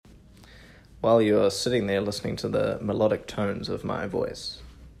while you're sitting there listening to the melodic tones of my voice,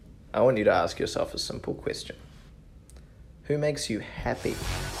 I want you to ask yourself a simple question. Who makes you happy?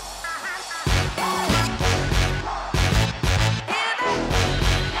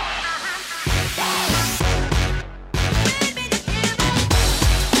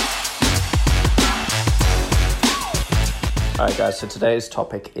 Alright guys, so today's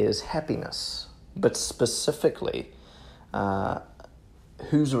topic is happiness, but specifically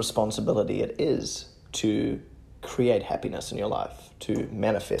whose responsibility it is to create happiness in your life, to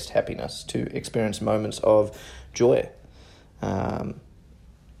manifest happiness, to experience moments of joy,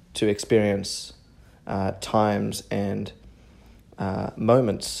 to experience times and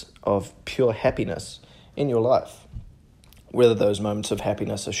moments of pure happiness in your life, whether those moments of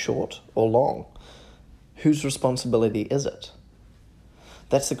happiness are short or long. Whose responsibility is it?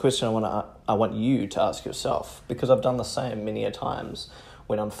 That's the question I want you to ask yourself, because I've done the same many a times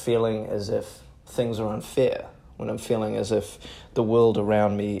when I'm feeling as if things are unfair, when I'm feeling as if the world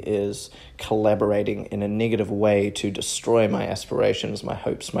around me is collaborating in a negative way to destroy my aspirations, my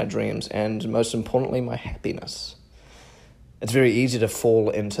hopes, my dreams, and most importantly, my happiness. It's very easy to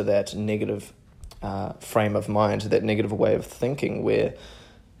fall into that negative frame of mind, that negative way of thinking where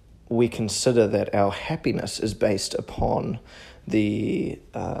we consider that our happiness is based upon the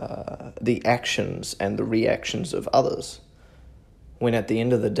actions and the reactions of others, when at the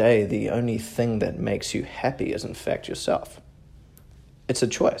end of the day, the only thing that makes you happy is in fact yourself. It's a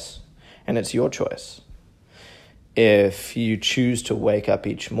choice, and it's your choice. If you choose to wake up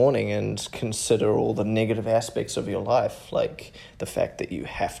each morning and consider all the negative aspects of your life, like the fact that you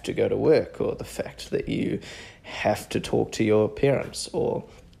have to go to work, or the fact that you have to talk to your parents, or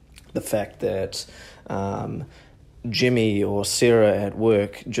the fact that Jimmy or Sarah at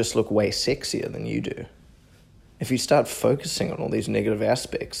work just look way sexier than you do. If you start focusing on all these negative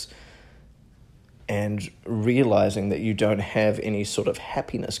aspects and realizing that you don't have any sort of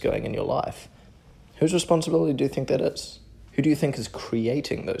happiness going in your life, whose responsibility do you think that is? Who do you think is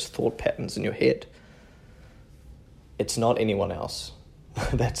creating those thought patterns in your head? It's not anyone else.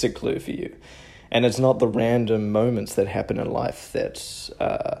 That's a clue for you. And it's not the random moments that happen in life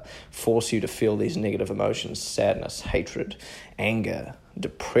that force you to feel these negative emotions: sadness, hatred, anger,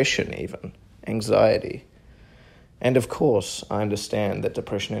 depression even, anxiety. And of course, I understand that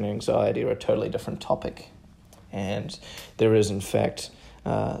depression and anxiety are a totally different topic. And there is, in fact,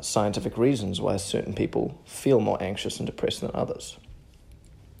 scientific reasons why certain people feel more anxious and depressed than others.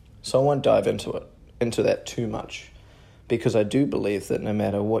 So I won't dive into that too much, because I do believe that no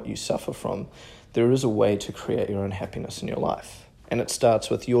matter what you suffer from, there is a way to create your own happiness in your life. And it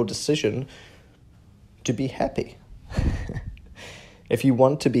starts with your decision to be happy. If you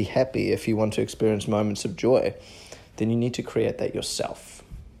want to be happy, if you want to experience moments of joy, then you need to create that yourself.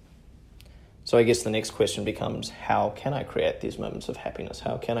 So I guess the next question becomes, how can I create these moments of happiness?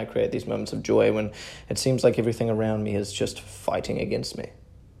 How can I create these moments of joy when it seems like everything around me is just fighting against me?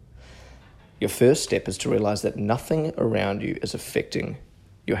 Your first step is to realize that nothing around you is affecting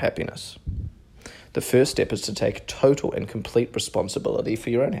your happiness. The first step is to take total and complete responsibility for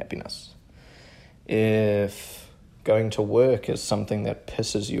your own happiness. If going to work is something that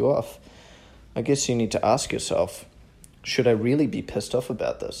pisses you off, I guess you need to ask yourself, should I really be pissed off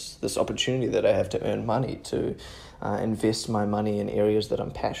about this opportunity that I have to earn money, to invest my money in areas that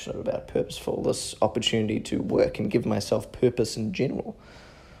I'm passionate about, purposeful, this opportunity to work and give myself purpose in general?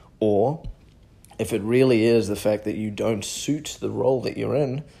 Or if it really is the fact that you don't suit the role that you're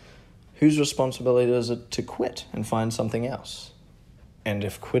in, whose responsibility is it to quit and find something else? And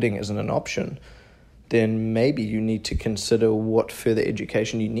if quitting isn't an option, then maybe you need to consider what further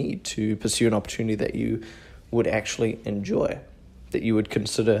education you need to pursue an opportunity that you would actually enjoy, that you would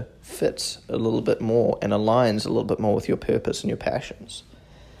consider fits a little bit more and aligns a little bit more with your purpose and your passions.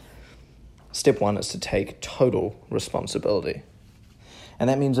 Step one is to take total responsibility. And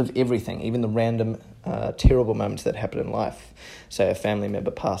that means of everything, even the random terrible moments that happen in life. Say a family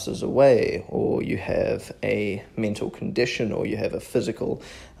member passes away, or you have a mental condition, or you have a physical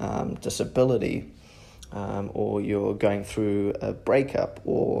disability, or you're going through a breakup,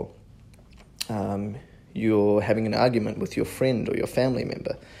 or you're having an argument with your friend or your family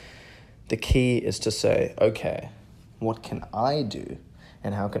member. The key is to say, okay, what can I do,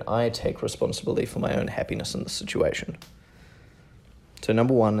 and how can I take responsibility for my own happiness in this situation? So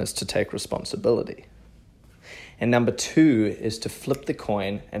number one is to take responsibility. And number two is to flip the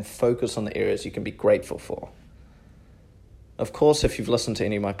coin and focus on the areas you can be grateful for. Of course, if you've listened to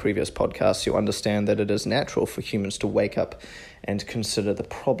any of my previous podcasts, you'll understand that it is natural for humans to wake up and consider the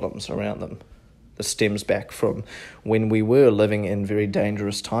problems around them. stems back from when we were living in very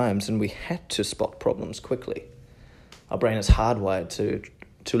dangerous times and we had to spot problems quickly. Our brain is hardwired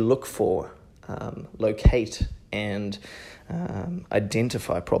to look for, locate, and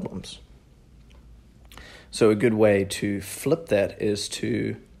identify problems. So a good way to flip that is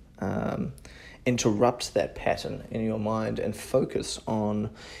to interrupt that pattern in your mind and focus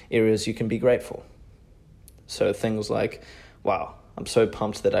on areas you can be grateful. So things like, wow, I'm so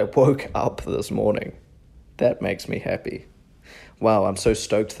pumped that I woke up this morning. That makes me happy. Wow, I'm so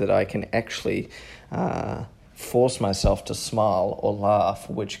stoked that I can actually force myself to smile or laugh,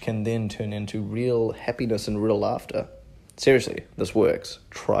 which can then turn into real happiness and real laughter. Seriously, this works.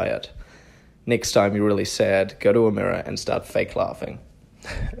 Try it. Next time you're really sad, go to a mirror and start fake laughing.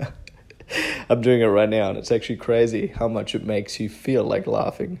 I'm doing it right now, and it's actually crazy how much it makes you feel like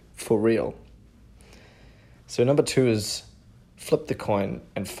laughing for real. So number 2 is flip the coin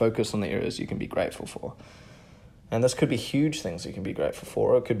and focus on the areas you can be grateful for. And this could be huge things you can be grateful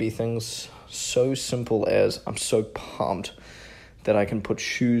for. It could be things so simple as, I'm so pumped that I can put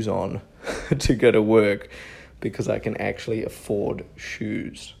shoes on to go to work because I can actually afford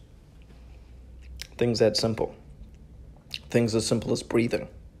shoes. Things that simple. Things as simple as breathing.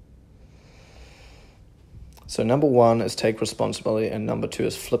 So number 1 is take responsibility, and number 2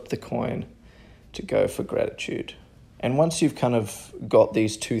 is flip the coin to go for gratitude. And once you've kind of got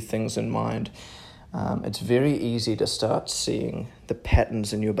these 2 things in mind, it's very easy to start seeing the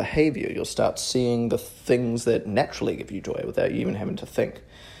patterns in your behavior. You'll start seeing the things that naturally give you joy without you even having to think.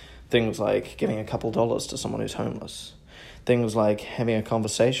 Things like giving a couple dollars to someone who's homeless. Things like having a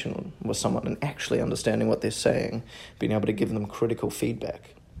conversation with someone and actually understanding what they're saying, being able to give them critical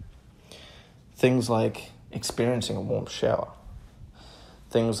feedback. Things like experiencing a warm shower.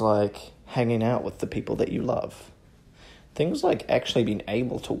 Things like hanging out with the people that you love. Things like actually being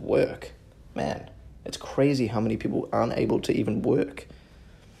able to work. Man, it's crazy how many people aren't able to even work.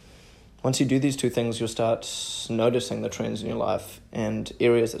 Once you do these 2 things, you'll start noticing the trends in your life and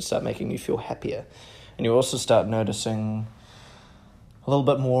areas that start making you feel happier. And you'll also start noticing a little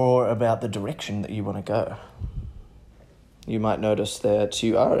bit more about the direction that you want to go. You might notice that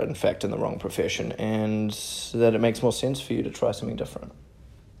you are, in fact, in the wrong profession and that it makes more sense for you to try something different.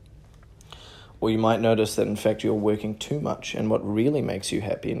 Or you might notice that, in fact, you're working too much and what really makes you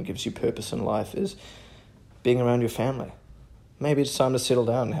happy and gives you purpose in life is being around your family. Maybe it's time to settle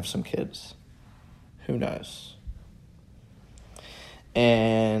down and have some kids. Who knows?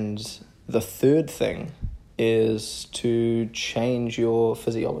 And the 3rd thing is to change your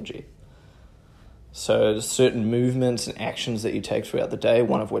physiology. So certain movements and actions that you take throughout the day,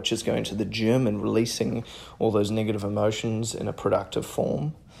 one of which is going to the gym and releasing all those negative emotions in a productive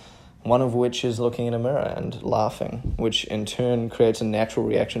form. One of which is looking in a mirror and laughing, which in turn creates a natural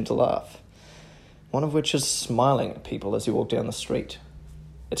reaction to laugh. One of which is smiling at people as you walk down the street.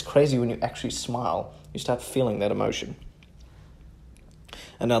 It's crazy when you actually smile, you start feeling that emotion.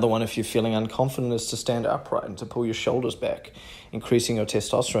 Another one, if you're feeling unconfident, is to stand upright and to pull your shoulders back, increasing your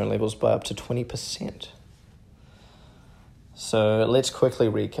testosterone levels by up to 20%. So let's quickly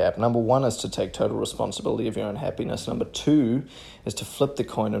recap. Number 1 is to take total responsibility of your own happiness. Number 2 is to flip the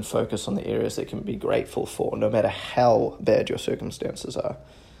coin and focus on the areas that you can be grateful for, no matter how bad your circumstances are.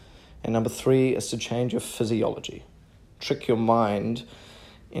 And number 3 is to change your physiology. Trick your mind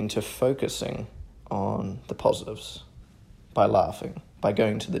into focusing on the positives by laughing, by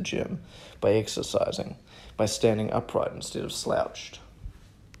going to the gym, by exercising, by standing upright instead of slouched.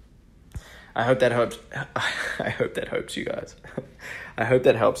 I hope that helps. I hope that helps you guys. I hope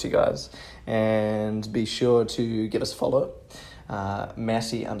that helps you guys. And be sure to give us a follow.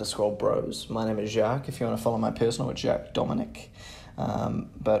 Massey_bros. My name is Jacques. If you want to follow my personal, it's Jacques Dominic.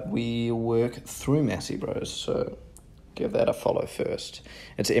 But we work through Massey Bros, so give that a follow first.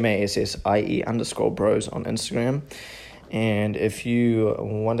 It's MASSIE_bros on Instagram. And if you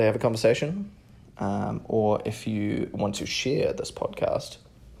want to have a conversation, or if you want to share this podcast,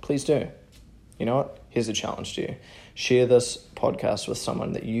 please do. You know what? Here's a challenge to you. Share this podcast with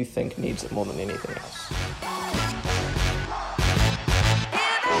someone that you think needs it more than anything else.